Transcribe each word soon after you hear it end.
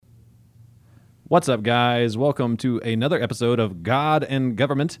What's up, guys? Welcome to another episode of God and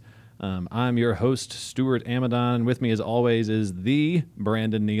Government. I'm your host, Stuart Amadon. With me, as always, is the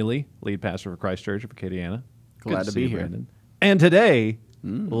Brandon Neely, lead pastor of Christ Church of Acadiana. Glad to be here. Brandon. And today,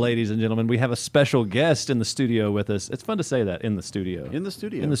 ladies and gentlemen, we have a special guest in the studio with us. It's fun to say that, in the studio. In the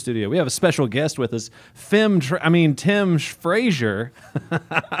studio. In the studio. We have a special guest with us, Tim Frazier.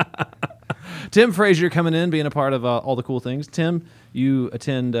 Tim Frazier coming in, being a part of all the cool things. Tim, you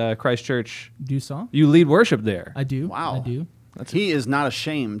attend Christ Church. Dusau? You lead worship there. I do. Wow. I do. He is not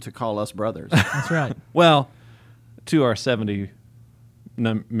ashamed to call us brothers. That's right. Well, to our 70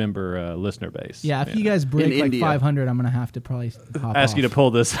 member listener base. Yeah, if you guys break In like India. 500, I'm going to have to probably hop Ask you to off.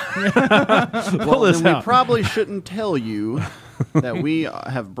 pull this. Well, this then we out. probably shouldn't tell you that we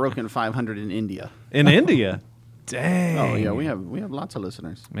have broken 500 in India. In India. Dang. Oh yeah, we have lots of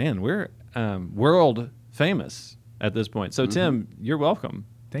listeners. Man, we're world famous at this point. So, Tim, you're welcome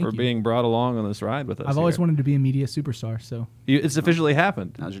Thank for you. being brought along on this ride with us. I've always here. wanted to be a media superstar, so It's officially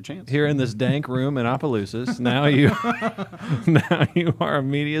happened. Now's your chance. Here in this dank room in Opelousas. Now you are a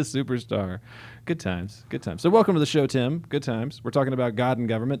media superstar. Good times. Good times. So welcome to the show, Tim. Good times. We're talking about God and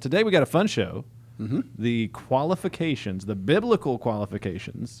government. Today we got a fun show. The qualifications, the biblical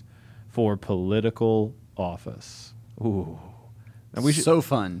qualifications for political office. Ooh. And So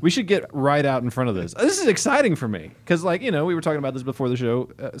fun. we should get right out in front of this. This is exciting for me because, we were talking about this before the show.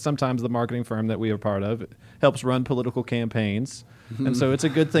 Sometimes the marketing firm that we are part of helps run political campaigns. And so it's a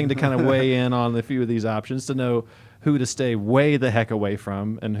good thing to kind of weigh in on a few of these options to know who to stay way the heck away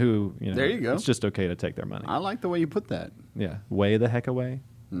from and who, There you go. it's just okay to take their money. I like the way you put that. Yeah, way the heck away.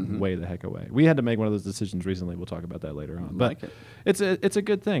 Way the heck away. We had to make one of those decisions recently. We'll talk about that later on. But like it. it's a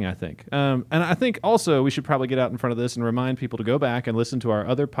good thing, I think. And I think also we should probably get out in front of this and remind people to go back and listen to our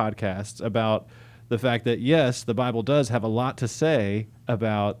other podcasts about the fact that, yes, the Bible does have a lot to say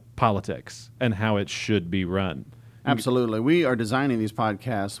about politics and how it should be run. Absolutely. We are designing these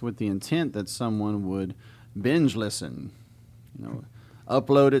podcasts with the intent that someone would binge listen,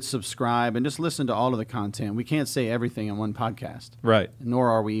 upload it, subscribe, and just listen to all of the content. We can't say everything in one podcast, Right. nor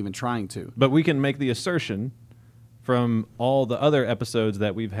are we even trying to. But we can make the assertion from all the other episodes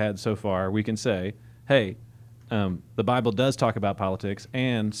that we've had so far, we can say, hey, the Bible does talk about politics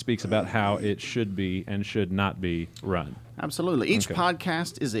and speaks about how it should be and should not be run. Absolutely. Each Okay.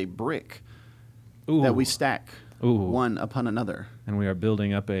 podcast is a brick Ooh. that we stack Ooh. one upon another. And we are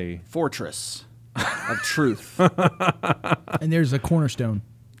building up a... Fortress of truth. and there's a cornerstone.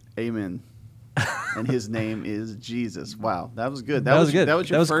 Amen. And his name is Jesus. Wow, that was good. That was good. That was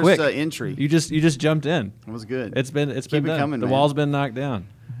your That was first quick. Entry. You just jumped in. It was good. It's been Keep done. it coming, the man. wall's been knocked down.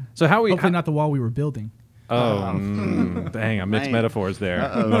 So how we... Hopefully not the wall we were building. Dang, I mixed Man. metaphors there.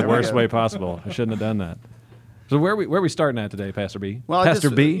 Uh-oh, In there the we worst go. way possible. I shouldn't have done that. So where we starting at today, Pastor B? Well, Pastor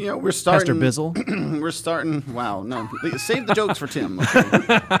just, B? we're starting. Pastor Bizzle? We're starting. Wow, no, save the jokes for Tim.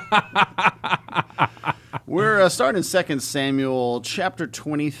 Okay? We're starting 2 Samuel chapter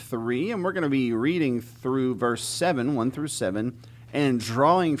 23, and we're going to be reading through verse 7, 1 through 7, and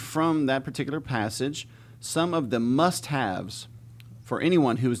drawing from that particular passage some of the must-haves for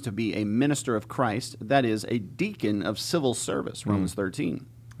anyone who is to be a minister of Christ, that is, a deacon of civil service, Romans 13.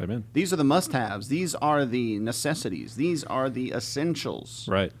 Amen. These are the must-haves. These are the necessities. These are the essentials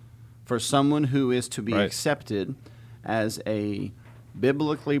Right. for someone who is to be Right. accepted as a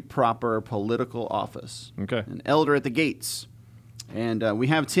biblically proper political office. Okay. An elder at the gates. And we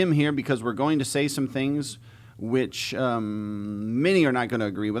have Tim here because we're going to say some things which many are not going to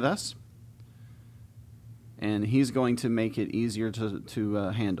agree with us. And he's going to make it easier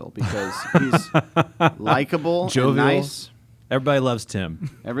to handle because he's likable and Jovial. nice. Everybody loves Tim.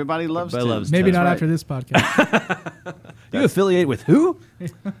 Everybody loves Everybody Tim. loves Maybe That's not right. after this podcast. You affiliate with who?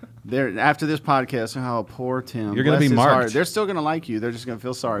 They're after this podcast. Oh, poor Tim. You're gonna Bless be his marked. heart. They're still going to like you. They're just going to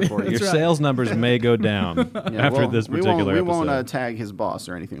feel sorry for you. Your right. sales numbers may go down Yeah, after well, this particular we won't episode. tag his boss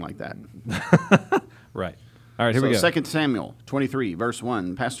or anything like that. Right. All right, here we go. 2 Samuel 23, verse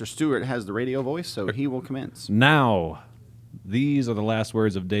 1. Pastor Stewart has the radio voice, so he will commence. Now, these are the last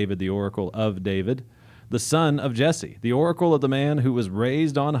words of David, the oracle of David, the son of Jesse, the oracle of the man who was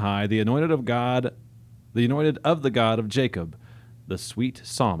raised on high, the anointed of God, the anointed of the God of Jacob, the sweet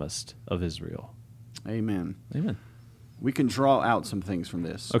psalmist of Israel. Amen. Amen. We can draw out some things from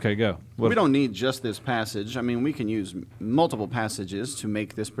this. Okay, go. We don't need just this passage. I mean, we can use multiple passages to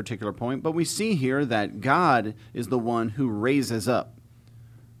make this particular point, but we see here that God is the one who raises up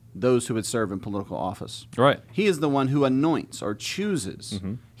those who would serve in political office. Right. He is the one who anoints or chooses.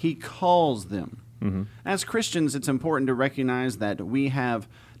 He calls them. As Christians, it's important to recognize that we have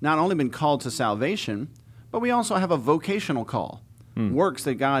not only been called to salvation, but we also have a vocational call. works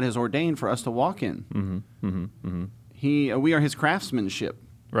that God has ordained for us to walk in. We are his craftsmanship.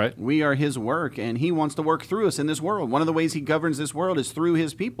 Right. We are his work, and he wants to work through us in this world. One of the ways he governs this world is through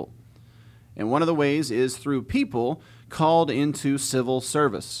his people. And one of the ways is through people called into civil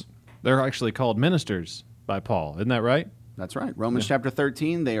service. They're actually called ministers by Paul. Isn't that right? That's right. Romans chapter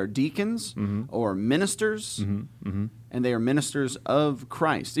 13, they are deacons or ministers, and they are ministers of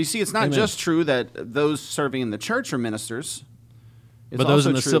Christ. You see, it's not Amen. just true that those serving in the church are ministers. It's But those also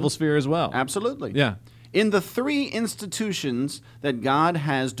in the true- civil sphere as well. Absolutely. Yeah. In the three institutions that God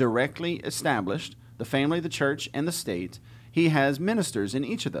has directly established, the family, the church, and the state, he has ministers in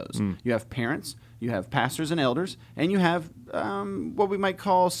each of those. You have parents, you have pastors and elders, and you have what we might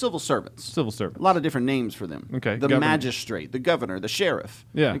call civil servants. Civil servants. A lot of different names for them. Okay, The government. magistrate, the governor, the sheriff,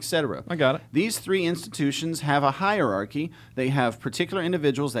 Yeah. etc. I got it. These three institutions have a hierarchy. They have particular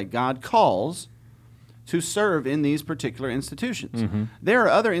individuals that God calls to serve in these particular institutions. There are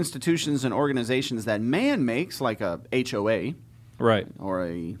other institutions and organizations that man makes, like a HOA Right. or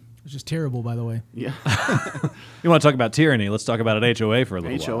a Which is terrible, by the way. yeah You want to talk about tyranny? Let's talk about an HOA for a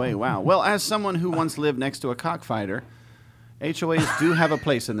little while. HOA. Wow. Well, as someone who once lived next to a cockfighter, HOAs do have a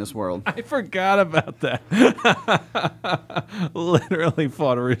place in this world. I forgot about that. Literally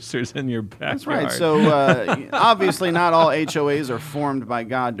fought roosters in your backyard. That's right. So obviously, not all HOAs are formed by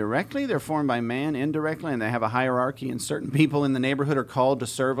God directly. They're formed by man indirectly, and they have a hierarchy. And certain people in the neighborhood are called to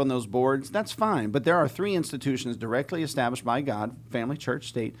serve on those boards. That's fine. But there are three institutions directly established by God: family, church,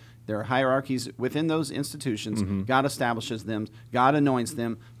 state. There are hierarchies within those institutions. God establishes them. God anoints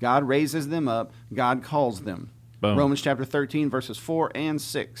them. God raises them up. God calls them. Boom. Romans chapter 13, verses 4 and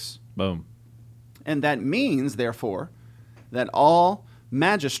 6. Boom. And that means, therefore, that all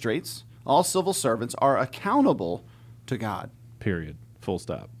magistrates, all civil servants are accountable to God. Period. Full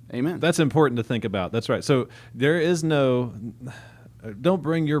stop. Amen. That's important to think about. That's right. So there is no. Don't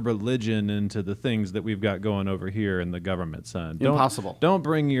bring your religion into the things that we've got going over here in the government, son. Impossible. Don't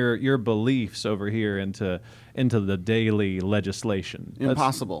bring your beliefs over here into the daily legislation. That's-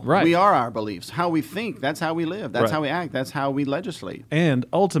 Impossible. Right. We are our beliefs. How we think, that's how we live. That's Right. how we act. That's how we legislate. And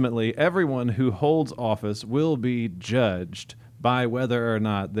ultimately, everyone who holds office will be judged by whether or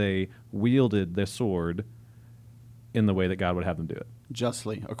not they wielded the sword in the way that God would have them do it.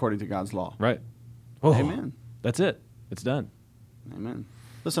 Justly, according to God's law. Right. Oh, Amen. That's it. It's done. Amen.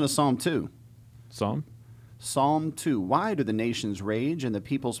 Listen to Psalm 2. Psalm? Psalm 2. Why do the nations rage and the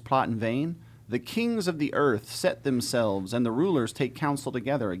peoples plot in vain? The kings of the earth set themselves, and the rulers take counsel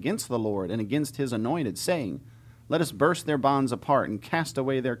together against the Lord and against his anointed, saying, Let us burst their bonds apart and cast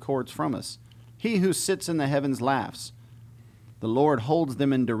away their cords from us. He who sits in the heavens laughs. The Lord holds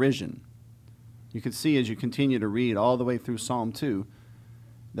them in derision. You can see as you continue to read all the way through Psalm 2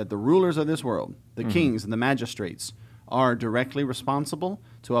 that the rulers of this world, the kings and the magistrates, are directly responsible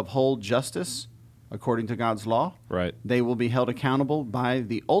to uphold justice according to God's law. Right. They will be held accountable by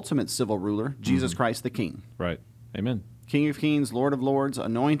the ultimate civil ruler, Jesus Christ the King. Right. Amen. King of kings, Lord of lords,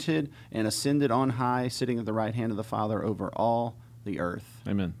 anointed and ascended on high, sitting at the right hand of the Father over all the earth.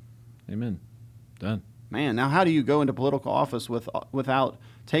 Amen. Amen. Done. Man, now how do you go into political office without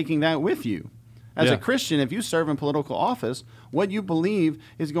taking that with you? As Yeah. a Christian, if you serve in political office, what you believe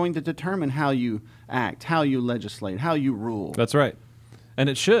is going to determine how you act, how you legislate, how you rule. That's right. And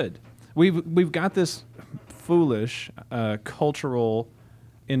it should. We've got this foolish cultural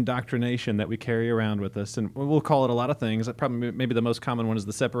indoctrination that we carry around with us, and we'll call it a lot of things. Probably maybe the most common one is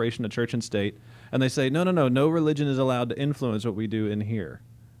the separation of church and state. And they say, no religion is allowed to influence what we do in here,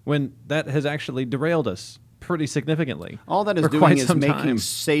 when that has actually derailed us pretty significantly. All that is for doing quite is some making time.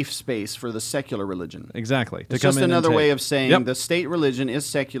 safe space for the secular religion. Exactly. to It's come just in and another take- way of saying Yep. the state religion is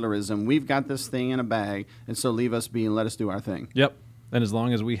secularism. We've got this thing in a bag, and so leave us be and let us do our thing. Yep. And as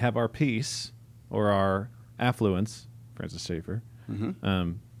long as we have our peace or our affluence, Francis Schaeffer,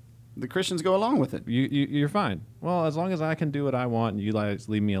 The Christians go along with it. you're fine. Well, as long as I can do what I want and you guys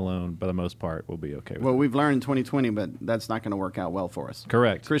leave me alone, for the most part, we'll be okay with Well, it. we've learned in 2020, but that's not going to work out well for us.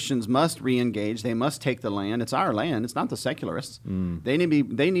 Correct. Christians must re-engage. They must take the land. It's our land. It's not the secularists. Mm. They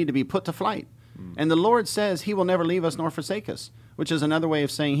need to be put to flight. And the Lord says He will never leave us nor forsake us, which is another way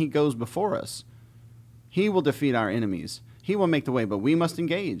of saying He goes before us. He will defeat our enemies. He will make the way, but we must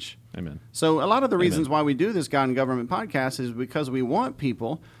engage. Amen. So a lot of the reasons why we do this God and Government podcast is because we want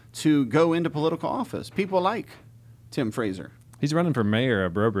people to go into political office. People like Tim Fraser. He's running for mayor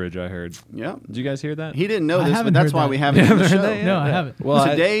of Brobridge, I heard. Yeah. Did you guys hear that? He didn't know I this, but haven't that's heard why that. we have him on the haven't heard show. that yet? No, I haven't. Well,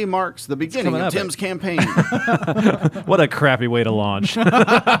 Today marks the beginning coming of up. Tim's campaign. What a crappy way to launch.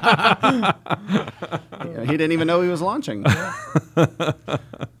 Yeah, he didn't even know he was launching.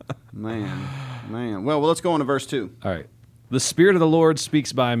 Man. Well, let's go on to verse 2. All right. The Spirit of the Lord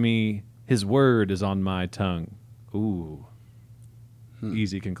speaks by me. His word is on my tongue. Ooh.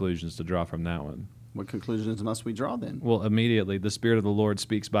 Easy conclusions to draw from that one. What conclusions must we draw then? Well, immediately, the Spirit of the Lord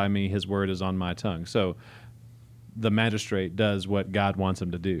speaks by me. His word is on my tongue. So the magistrate does what God wants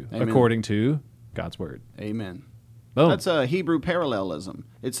him to do, Amen. according to God's word. Amen. Boom. That's a Hebrew parallelism.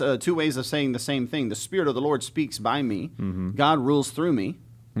 It's two ways of saying the same thing. The Spirit of the Lord speaks by me. God rules through me.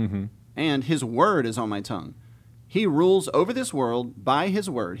 And His word is on my tongue. He rules over this world by His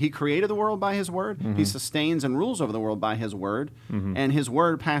word. He created the world by His word. He sustains and rules over the world by His word. And His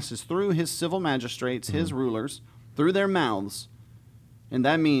word passes through His civil magistrates, His rulers, through their mouths. And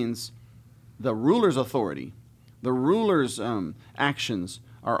that means the ruler's authority, the ruler's actions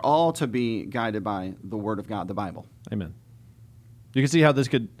are all to be guided by the word of God, the Bible. Amen. You can see how this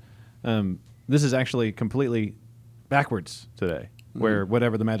could, this is actually completely backwards today, where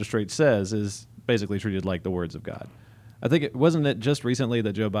whatever the magistrate says is basically treated like the words of God. I think wasn't it just recently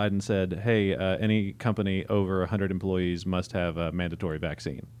that Joe Biden said, hey, any company over 100 employees must have a mandatory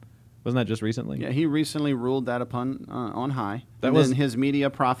vaccine. Wasn't that just recently? Yeah, he recently ruled that upon on high. That was- then his media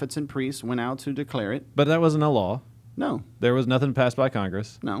prophets and priests went out to declare it. But that wasn't a law. No, There was nothing passed by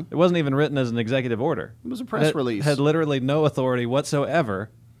Congress. No. It wasn't even written as an executive order. it was a press It release. had literally no authority whatsoever,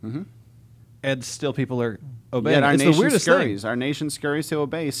 and still people are obeying. Yet our It's the nation weirdest scurries. thing. Our nation scurries to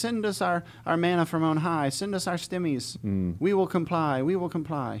obey. Send us our manna from on high. Send us our stimmies. We will comply. We will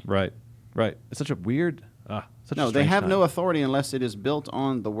comply. Right, right. It's such a weird, such a No, they strange have time. no authority unless it is built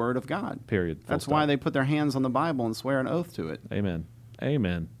on the word of God. Period. Full That's stop. why they put their hands on the Bible and swear an oath to it. Amen.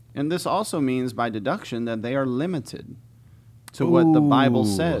 Amen. And this also means, by deduction, that they are limited to what the Bible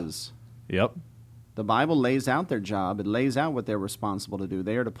Ooh. says. Yep. The Bible lays out their job. It lays out what they're responsible to do.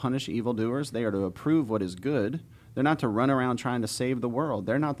 They are to punish evildoers. They are to approve what is good. They're not to run around trying to save the world.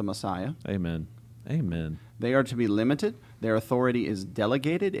 They're not the Messiah. Amen. Amen. They are to be limited. Their authority is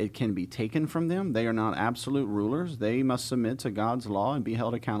delegated. It can be taken from them. They are not absolute rulers. They must submit to God's law and be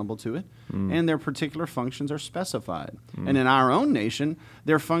held accountable to it. And their particular functions are specified. And in our own nation,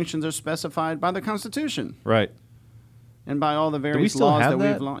 their functions are specified by the Constitution Right. and by all the various still laws have that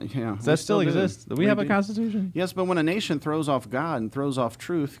that? we've launched. Yeah, Does that still do. exist? Do we have a do. constitution? Yes, but when a nation throws off God and throws off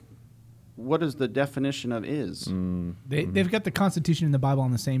truth, what is the definition of is? They've got the Constitution and the Bible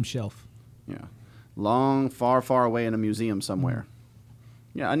on the same shelf. Yeah. Long, far, far away in a museum somewhere.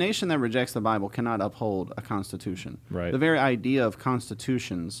 Yeah, a nation that rejects the Bible cannot uphold a constitution. Right. The very idea of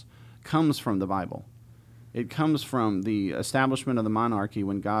constitutions comes from the Bible. It comes from the establishment of the monarchy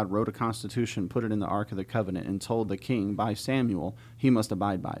when God wrote a constitution, put it in the Ark of the Covenant, and told the king by Samuel he must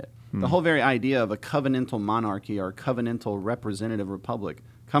abide by it. The whole very idea of a covenantal monarchy or covenantal representative republic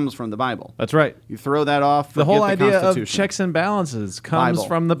comes from the Bible. That's right. You throw that off, The whole forget idea of Constitution. checks and balances comes Bible.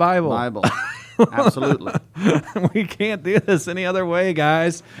 from the Bible. Bible. Absolutely. We can't do this any other way,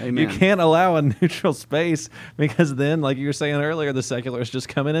 guys. Amen. You can't allow a neutral space because then, like you were saying earlier, the secularists just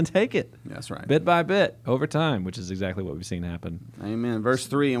come in and take it. That's right. Bit by bit, over time, which is exactly what we've seen happen. Amen. Verse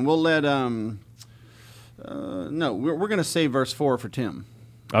 3, and we'll let, we're going to save verse 4 for Tim.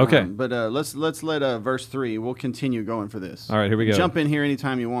 Okay. But let's let verse 3, we'll continue going for this. All right, here we go. Jump in here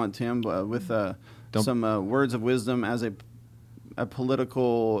anytime you want, Tim, with some words of wisdom as a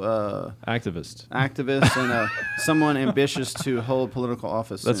political Activist. activist and someone ambitious to hold political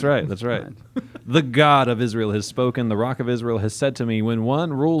office. That's soon. right. That's right. The God of Israel has spoken. The Rock of Israel has said to me, when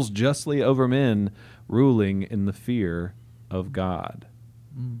one rules justly over men, ruling in the fear of God.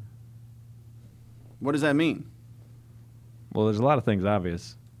 What does that mean? Well, there's a lot of things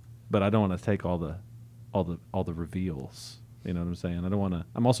obvious, but I don't want to take all the reveals. You know what I'm saying? I don't want to.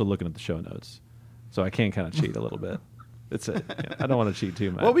 I'm also looking at the show notes, so I can kind of cheat a little bit. I don't want to cheat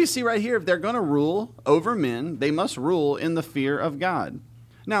too much. What we see right here, if they're going to rule over men, they must rule in the fear of God.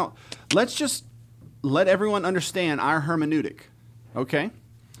 Now, let's just let everyone understand our hermeneutic, okay?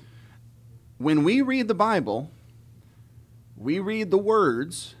 When we read the Bible, we read the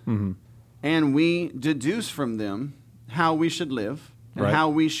words, and we deduce from them how we should live and Right. how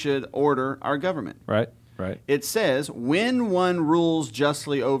we should order our government. Right. Right. It says, when one rules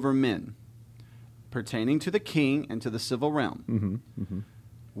justly over men, pertaining to the king and to the civil realm.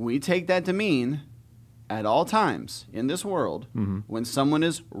 We take that to mean at all times in this world, when someone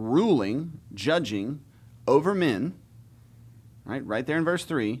is ruling, judging over men, right there in verse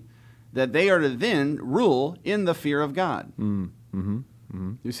 3, that they are to then rule in the fear of God.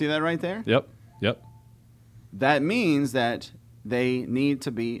 You see that right there? Yep. Yep. That means that they need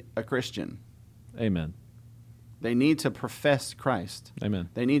to be a Christian. Amen. They need to profess Christ. Amen.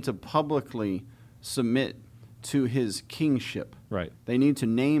 They need to publicly submit to his kingship. Right. They need to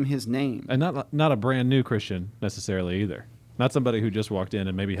name his name. And not a brand new Christian necessarily either. Not somebody who just walked in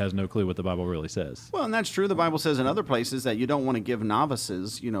and maybe has no clue what the Bible really says. Well, and that's true. The Bible says in other places that you don't want to give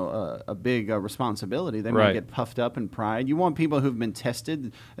novices, a big responsibility. They might Right. get puffed up in pride. You want people who've been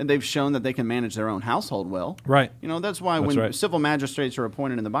tested and they've shown that they can manage their own household well. Right. That's why That's when right. civil magistrates are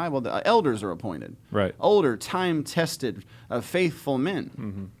appointed in the Bible, the elders are appointed. Right. Older, time-tested, faithful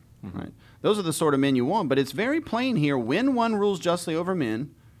men. Right. Those are the sort of men you want. But it's very plain here, when one rules justly over men,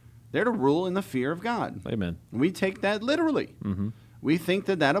 they're to rule in the fear of God. Amen. We take that literally. Mm-hmm. We think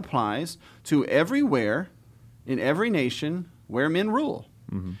that applies to everywhere, in every nation where men rule.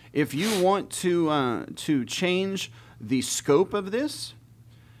 Mm-hmm. If you want to change the scope of this,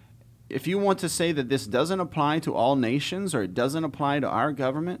 if you want to say that this doesn't apply to all nations or it doesn't apply to our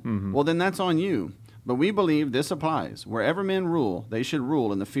government, well, then that's on you. But we believe this applies. Wherever men rule, they should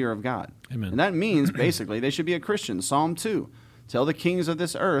rule in the fear of God. Amen. And that means, basically, they should be a Christian. Psalm 2. Tell the kings of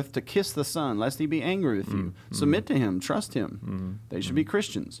this earth to kiss the Son, lest he be angry with you. Submit to him. Trust him. They should be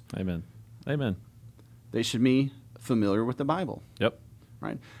Christians. Amen. Amen. They should be familiar with the Bible. Yep.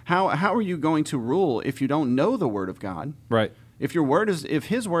 Right? How are you going to rule if you don't know the Word of God? Right. If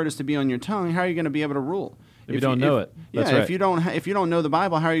His word is to be on your tongue, how are you going to be able to rule? If you don't know it. That's yeah, right. if you don't know the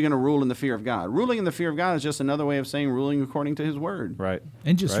Bible, how are you going to rule in the fear of God? Ruling in the fear of God is just another way of saying ruling according to His Word. Right.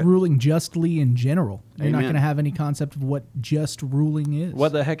 And just Right. ruling justly in general. You're not Amen. going to have any concept of what just ruling is.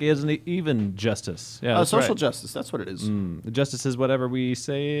 What the heck isn't even justice? Yeah, that's Social right. justice, that's what it is. Justice is whatever we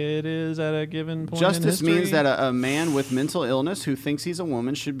say it is at a given point in Justice history. means that a man with mental illness who thinks he's a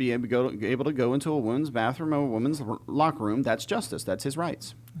woman should be able to go into a woman's bathroom or a woman's locker room. That's justice. That's his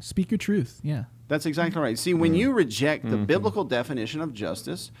rights. Speak your truth. Yeah. That's exactly right. See, when you reject the biblical definition of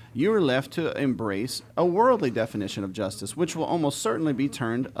justice, you are left to embrace a worldly definition of justice, which will almost certainly be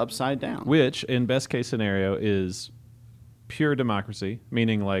turned upside down. Which, in best case scenario, is pure democracy,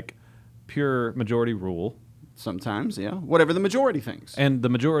 meaning like pure majority rule. Sometimes, yeah. Whatever the majority thinks. And the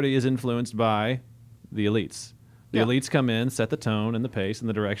majority is influenced by the elites. The Yeah. elites come in, set the tone and the pace and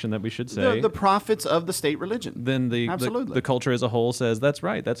the direction that we should say. The prophets of the state religion. Then the Absolutely. culture as a whole says, that's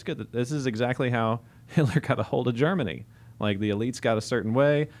right, that's good. This is exactly how Hitler got a hold of Germany. Like the elites got a certain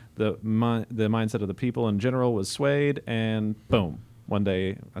way, the mindset of the people in general was swayed, and boom, one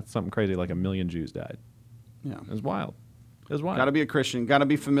day something crazy like 1 million Jews died. Yeah. It was wild. It was wild. Got to be a Christian, got to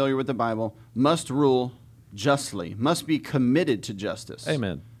be familiar with the Bible, must rule justly, must be committed to justice.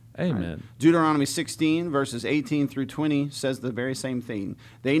 Amen. Amen. Right. Deuteronomy 16, verses 18 through 20 says the very same thing.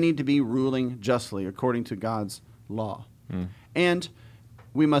 They need to be ruling justly according to God's law. And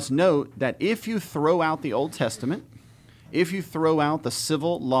we must note that if you throw out the Old Testament, if you throw out the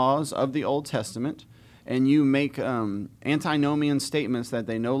civil laws of the Old Testament, and you make antinomian statements that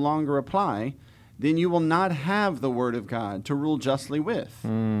they no longer apply, then you will not have the Word of God to rule justly with.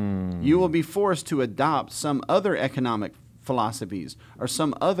 You will be forced to adopt some other economic philosophies or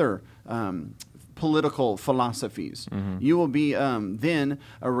some other political philosophies. You will be then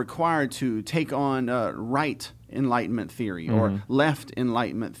required to take on right Enlightenment theory or left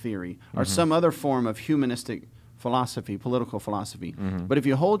Enlightenment theory or some other form of humanistic philosophy, political philosophy. But if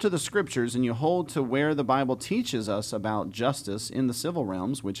you hold to the Scriptures and you hold to where the Bible teaches us about justice in the civil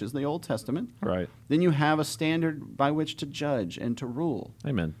realms, which is the Old Testament, Right. then you have a standard by which to judge and to rule.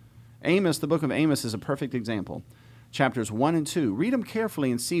 Amen. Amos, the book of Amos, is a perfect example. Chapters 1 and 2. Read them carefully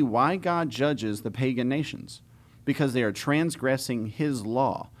and see why God judges the pagan nations. Because they are transgressing His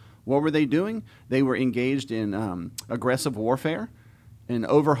law. What were they doing? They were engaged in aggressive warfare, in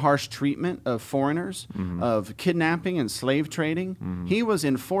over-harsh treatment of foreigners, of kidnapping and slave trading. He was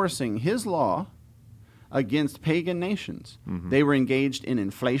enforcing His law against pagan nations. They were engaged in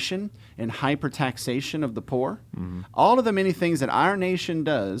inflation and hyper-taxation of the poor. All of the many things that our nation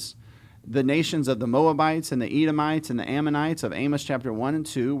does, the nations of the Moabites and the Edomites and the Ammonites of Amos chapter 1 and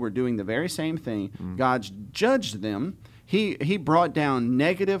 2 were doing the very same thing. God judged them. He brought down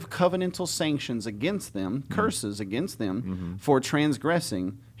negative covenantal sanctions against them, curses against them, for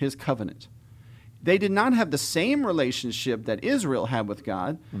transgressing His covenant. They did not have the same relationship that Israel had with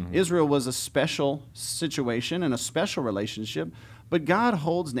God. Israel was a special situation and a special relationship, but God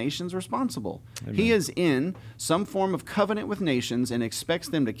holds nations responsible. Amen. He is in some form of covenant with nations and expects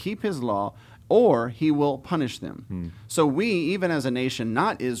them to keep His law, or He will punish them. So we, even as a nation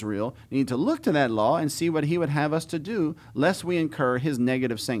not Israel, need to look to that law and see what He would have us to do, lest we incur His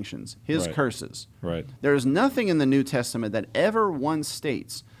negative sanctions, His Right. curses. Right. There is nothing in the New Testament that ever once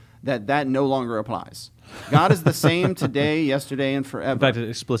states that no longer applies. God is the same today, yesterday, and forever. In fact, it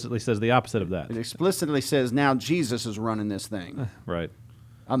explicitly says the opposite of that. It explicitly says now Jesus is running this thing. Right.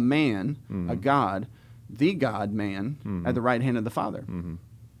 A man, a God, the God-man, at the right hand of the Father.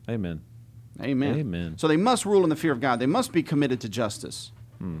 Amen. Amen. Amen. So they must rule in the fear of God. They must be committed to justice.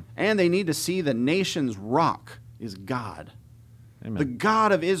 And they need to see the nation's rock is God. Amen. The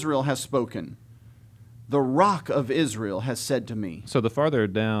God of Israel has spoken. The rock of Israel has said to me. So the farther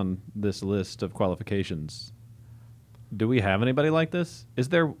down this list of qualifications, do we have anybody like this? Is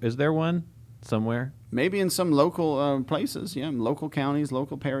there one somewhere? Maybe in some local places, local counties,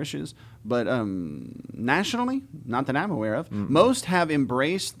 local parishes, but nationally, not that I'm aware of. Most have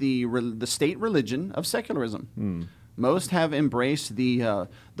embraced the state religion of secularism. Most have embraced the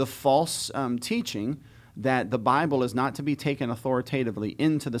false teaching that the Bible is not to be taken authoritatively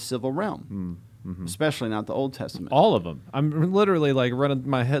into the civil realm, especially not the Old Testament. All of them. I'm literally like running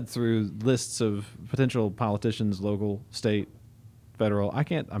my head through lists of potential politicians, local, state, federal.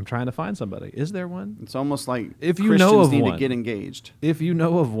 I'm trying to find somebody. Is there one? It's almost like If you Christians know of need one. to get engaged. If you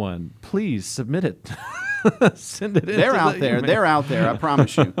know of one, please submit it. Send it in. They're out there. They're out there. I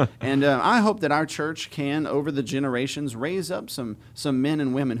promise you. And I hope that our church can, over the generations, raise up some men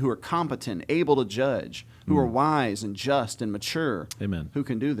and women who are competent, able to judge, who are wise and just and mature. Amen. Who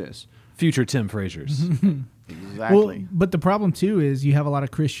can do this? Future Tim Frazier's. Exactly. Well, but the problem too is you have a lot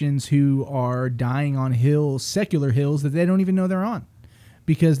of Christians who are dying on hills, secular hills that they don't even know they're on,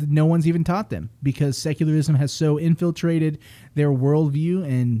 because no one's even taught them. Because secularism has so infiltrated their worldview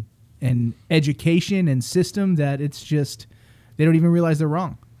and education and system that it's just they don't even realize they're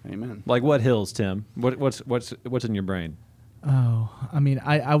wrong. Amen. Like what hills, Tim? What's in your brain? Oh, I mean,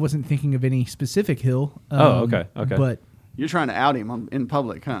 I wasn't thinking of any specific hill. Okay. But You're trying to out him in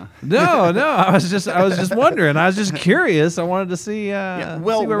public, huh? No. I was just wondering. I was just curious. I wanted to see.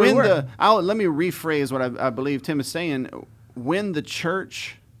 Well, see where we were. let me rephrase what I believe Tim is saying. When the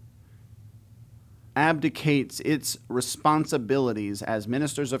church abdicates its responsibilities as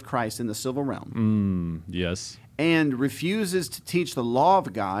ministers of Christ in the civil realm Yes. and refuses to teach the law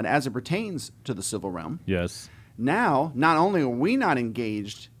of God as it pertains to the civil realm, Yes. now not only are we not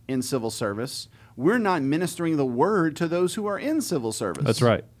engaged in civil service, we're not ministering the word to those who are in civil service. That's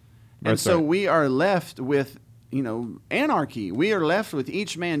right. And That's so right. we are left with, anarchy. We are left with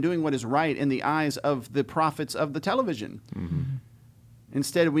each man doing what is right in the eyes of the prophets of the television.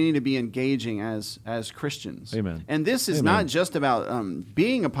 Instead, we need to be engaging as Christians. Amen. And this is not just about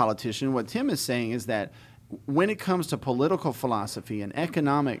being a politician. What Tim is saying is that when it comes to political philosophy and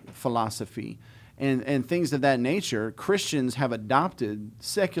economic philosophy and things of that nature, Christians have adopted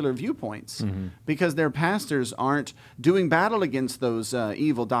secular viewpoints because their pastors aren't doing battle against those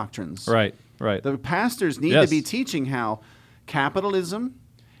evil doctrines. Right. Right. The pastors need Yes. to be teaching how capitalism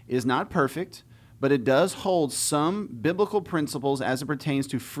is not perfect, but it does hold some biblical principles as it pertains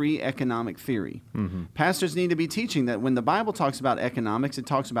to free economic theory. Pastors need to be teaching that when the Bible talks about economics, it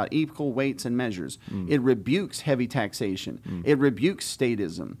talks about equal weights and measures. It rebukes heavy taxation. It rebukes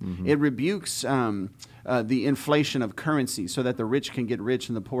statism. It rebukes the inflation of currency so that the rich can get rich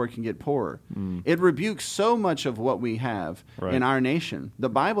and the poor can get poorer. It rebukes so much of what we have in our nation. The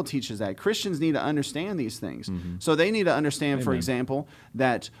Bible teaches that. Christians need to understand these things. So they need to understand, for example,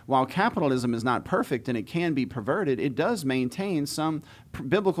 that while capitalism is not perfect and it can be perverted, it does maintain some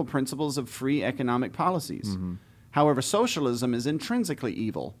biblical principles of free economic policies. However, socialism is intrinsically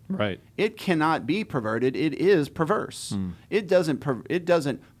evil. Right. It cannot be perverted. It is perverse. It doesn't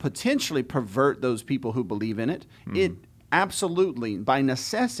potentially pervert those people who believe in it. It absolutely, by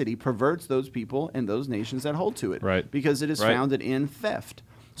necessity, perverts those people and those nations that hold to it. Right. Because it is Right. founded in theft.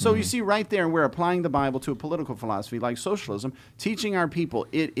 So you see right there, we're applying the Bible to a political philosophy like socialism, teaching our people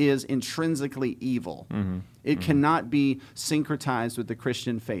it is intrinsically evil. It cannot be syncretized with the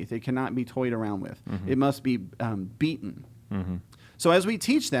Christian faith. It cannot be toyed around with. It must be beaten. So as we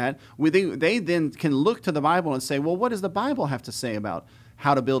teach that, they then can look to the Bible and say, well, what does the Bible have to say about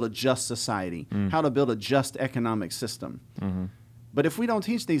how to build a just society, how to build a just economic system? But if we don't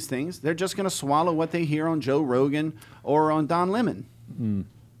teach these things, they're just going to swallow what they hear on Joe Rogan or on Don Lemon.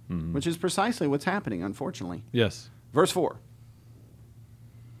 Which is precisely what's happening, unfortunately. Yes. Verse 4.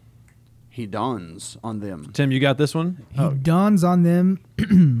 He dawns on them. Tim, you got this one? he dawns on them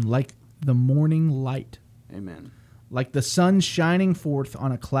like the morning light, Amen. like the sun shining forth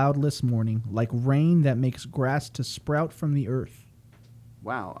on a cloudless morning, like rain that makes grass to sprout from the earth.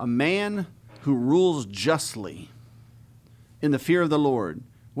 Wow. A man who rules justly in the fear of the Lord.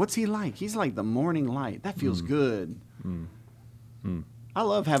 What's he like? He's like the morning light. That feels good. I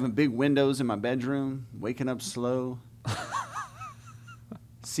love having big windows in my bedroom, waking up slow,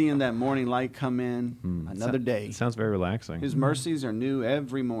 seeing that morning light come in, another day. It sounds very relaxing. His mercies are new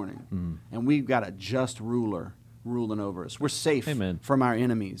every morning. And we've got a just ruler ruling over us. We're safe Amen. from our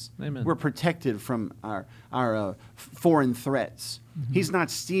enemies. Amen. We're protected from our foreign threats. He's not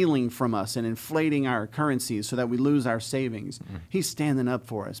stealing from us and inflating our currencies so that we lose our savings. He's standing up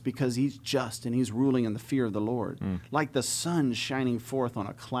for us because he's just and he's ruling in the fear of the Lord. Like the sun shining forth on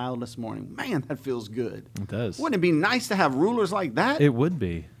a cloudless morning. Man, that feels good. It does. Wouldn't it be nice to have rulers like that? It would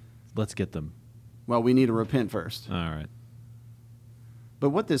be. Let's get them. Well, we need to repent first. All right. But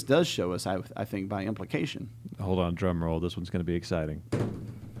what this does show us, I think, by implication, Hold on, drum roll. This one's going to be exciting.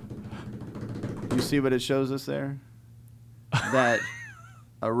 you see what it shows us there? That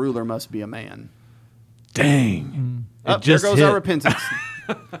a ruler must be a man. Dang. Oh, It there just goes hit. our repentance.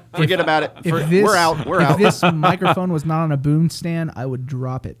 Forget about it. If this, We're out. We're if out. this microphone was not on a boom stand, I would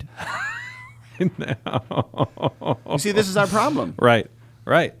drop it. You see, this is our problem. Right.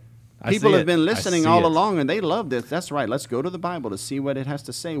 Right. I People see have it. been I listening see all it. along, and they love this. That's right. Let's go to the Bible to see what it has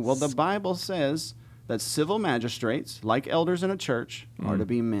to say. Well, the Bible says that civil magistrates, like elders in a church, are to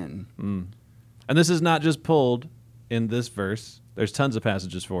be men. And this is not just pulled in this verse. There's tons of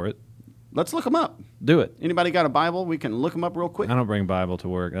passages for it. Let's look them up. Do it. Anybody got a Bible? We can look them up real quick. I don't bring Bible to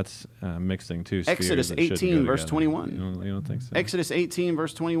work. That's mixing two spheres. Exodus that shouldn't 18, go verse together. 21. You don't think so? Exodus 18,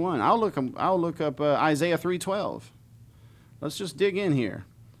 verse 21. I'll look up Isaiah 3:12. Let's just dig in here.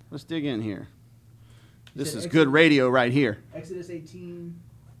 Let's dig in here. This is good radio right here. Exodus 18:21.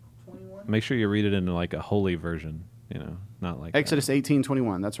 Make sure you read it in like a holy version. Not like Exodus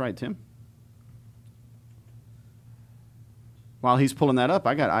 18:21. That's right, Tim. While he's pulling that up,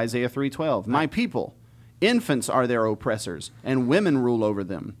 I got Isaiah 3:12. My people, infants are their oppressors, and women rule over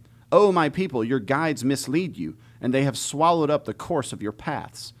them. O my people, your guides mislead you, and they have swallowed up the course of your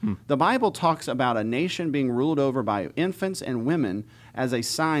paths. The Bible talks about a nation being ruled over by infants and women as a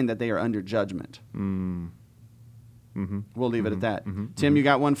sign that they are under judgment. We'll leave it at that. Tim, you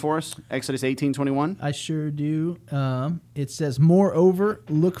got one for us? Exodus 18:21. I sure do. It says, moreover,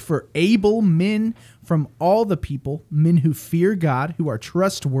 look for able men from all the people, men who fear God, who are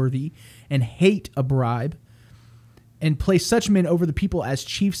trustworthy and hate a bribe, and place such men over the people as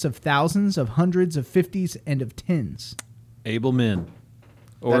chiefs of thousands, of hundreds, of fifties, and of tens. able men.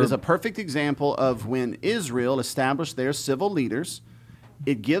 That is a perfect example of when Israel established their civil leaders.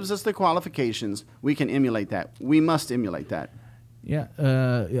 It gives us the qualifications. We can emulate that. We must emulate that. Yeah,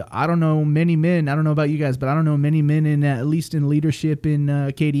 I don't know many men. I don't know about you guys, but I don't know many men in at least in leadership in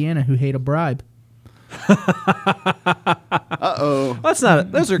Acadiana who hate a bribe. Uh-oh. That's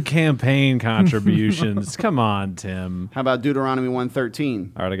not. Those are campaign contributions. Come on, Tim. How about Deuteronomy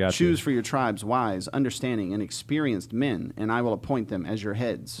 1:13? All right, I got Choose you. for your tribes wise, understanding, and experienced men, and I will appoint them as your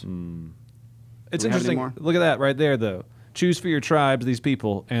heads. It's Do we have any interesting. more? Look at that right there, though. Choose for your tribes these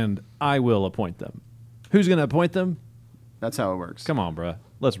people, and I will appoint them. Who's going to appoint them? That's how it works. Come on, bruh.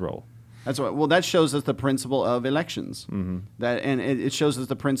 Let's roll. That's what. Well, that shows us the principle of elections. That and it shows us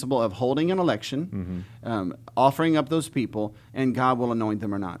the principle of holding an election, offering up those people, and God will anoint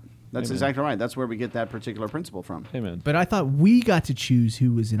them or not. That's Amen. exactly right. That's where we get that particular principle from. Amen. But I thought we got to choose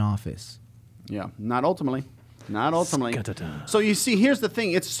who was in office. Yeah, not ultimately. Not ultimately. Skata-da. So you see, here's the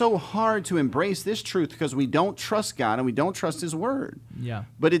thing. It's so hard to embrace this truth because we don't trust God and we don't trust His Word. Yeah.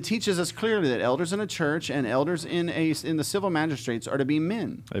 But it teaches us clearly that elders in a church and elders in the civil magistrates are to be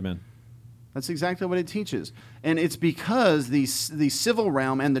men. Amen. That's exactly what it teaches. And it's because the civil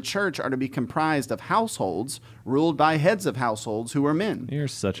realm and the church are to be comprised of households ruled by heads of households who are men. You're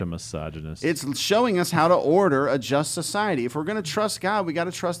such a misogynist. It's showing us how to order a just society. If we're going to trust God, we got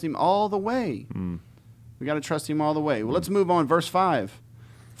to trust Him all the way. We got to trust Him all the way. Well, let's move on. Verse 5.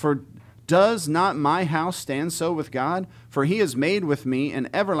 For does not my house stand so with God? For He has made with me an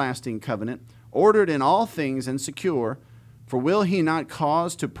everlasting covenant, ordered in all things and secure. For will He not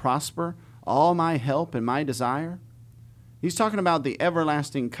cause to prosper all my help and my desire? He's talking about the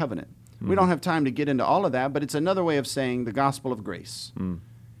everlasting covenant. We don't have time to get into all of that, but it's another way of saying the gospel of grace.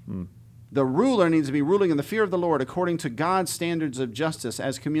 The ruler needs to be ruling in the fear of the Lord according to God's standards of justice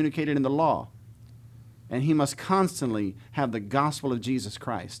as communicated in the law. And he must constantly have the gospel of Jesus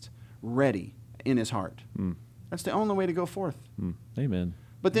Christ ready in his heart. That's the only way to go forth. Amen.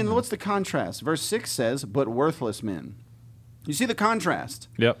 But then what's the contrast? Verse 6 says, but worthless men. You see the contrast?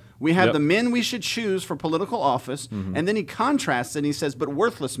 Yep. We have Yep. the men we should choose for political office, and then he contrasts and he says, but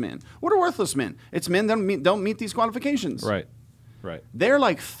worthless men. What are worthless men? It's men that don't meet these qualifications. Right. Right. They're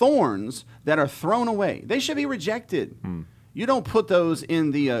like thorns that are thrown away. They should be rejected. You don't put those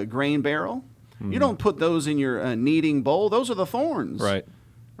in the grain barrel. You don't put those in your kneading bowl. Those are the thorns. Right.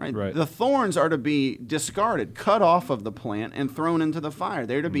 Right? The thorns are to be discarded, cut off of the plant, and thrown into the fire.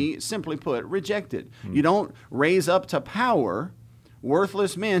 They're to be, simply put, rejected. You don't raise up to power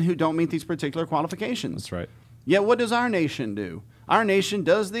worthless men who don't meet these particular qualifications. That's right. Yet what does our nation do? Our nation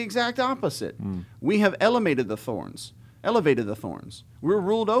does the exact opposite. We have elevated the thorns. We're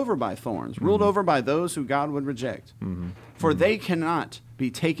ruled over by thorns, ruled over by those who God would reject. For they cannot be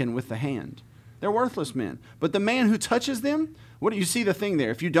taken with the hand. They're worthless men. But the man who touches them, what do you see the thing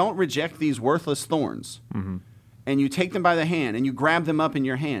there? If you don't reject these worthless thorns, and you take them by the hand, and you grab them up in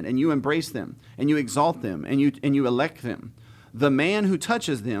your hand, and you embrace them, and you exalt them, and you elect them, the man who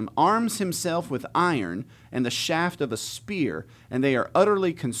touches them arms himself with iron and the shaft of a spear, and they are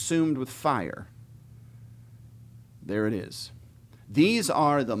utterly consumed with fire. There it is. These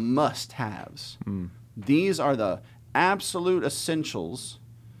are the must-haves. These are the absolute essentials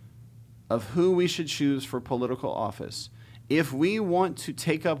of who we should choose for political office. If we want to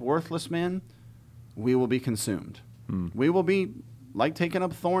take up worthless men, we will be consumed. We will be like taking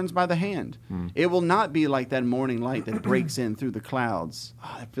up thorns by the hand. It will not be like that morning light that breaks in through the clouds.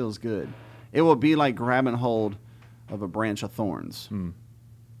 Oh, that feels good. It will be like grabbing hold of a branch of thorns.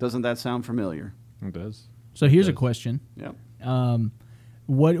 Doesn't that sound familiar? It does. So here's a question. Yep.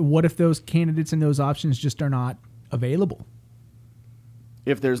 What if those candidates and those options just are not available?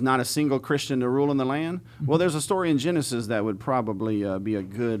 If there's not a single Christian to rule in the land? Well, there's a story in Genesis that would probably be a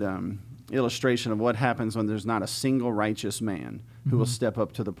good illustration of what happens when there's not a single righteous man who will step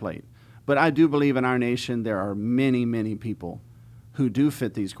up to the plate. But I do believe in our nation there are many, many people who do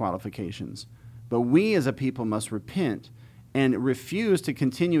fit these qualifications. But we as a people must repent and refuse to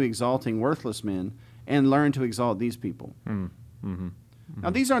continue exalting worthless men and learn to exalt these people. Now,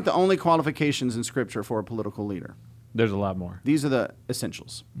 these aren't the only qualifications in Scripture for a political leader. There's a lot more. These are the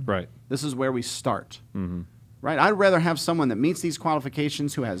essentials. Right. This is where we start. Right? I'd rather have someone that meets these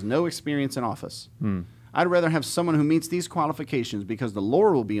qualifications who has no experience in office. I'd rather have someone who meets these qualifications because the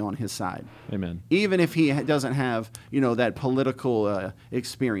Lord will be on his side. Amen. Even if he doesn't have, that political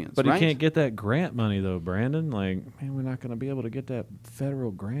experience. But right? he can't get that grant money, though, Brandon. Like, man, we're not going to be able to get that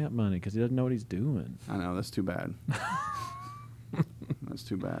federal grant money because he doesn't know what he's doing. I know. That's too bad. That's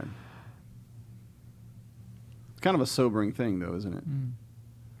too bad. It's kind of a sobering thing, though, isn't it?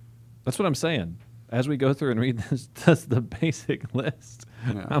 That's what I'm saying. As we go through and read this, that's the basic list.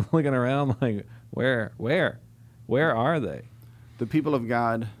 Yeah. I'm looking around like, where are they? The people of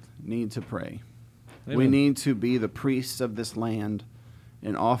God need to pray. Amen. We need to be the priests of this land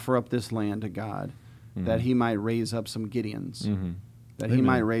and offer up this land to God, that he might raise up some Gideons, that he Amen.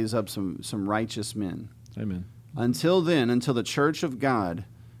 might raise up some righteous men. Amen. Until then, until the church of God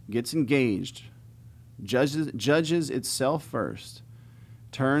gets engaged, judges itself first,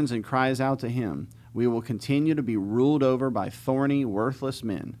 turns and cries out to him, we will continue to be ruled over by thorny, worthless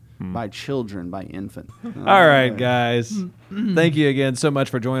men, by children, by infants. All right, guys. Thank you again so much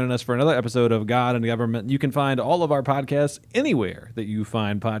for joining us for another episode of God and Government. You can find all of our podcasts anywhere that you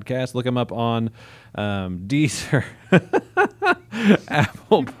find podcasts. Look them up on Deezer,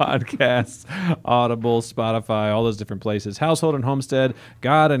 Apple Podcasts, Audible, Spotify, all those different places. Household and Homestead,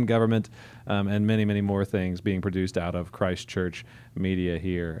 God and Government, and many, many more things being produced out of Christ Church Media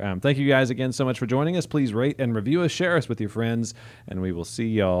here. Thank you guys again so much for joining us. Please rate and review us, share us with your friends, and we will see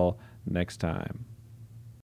y'all next time.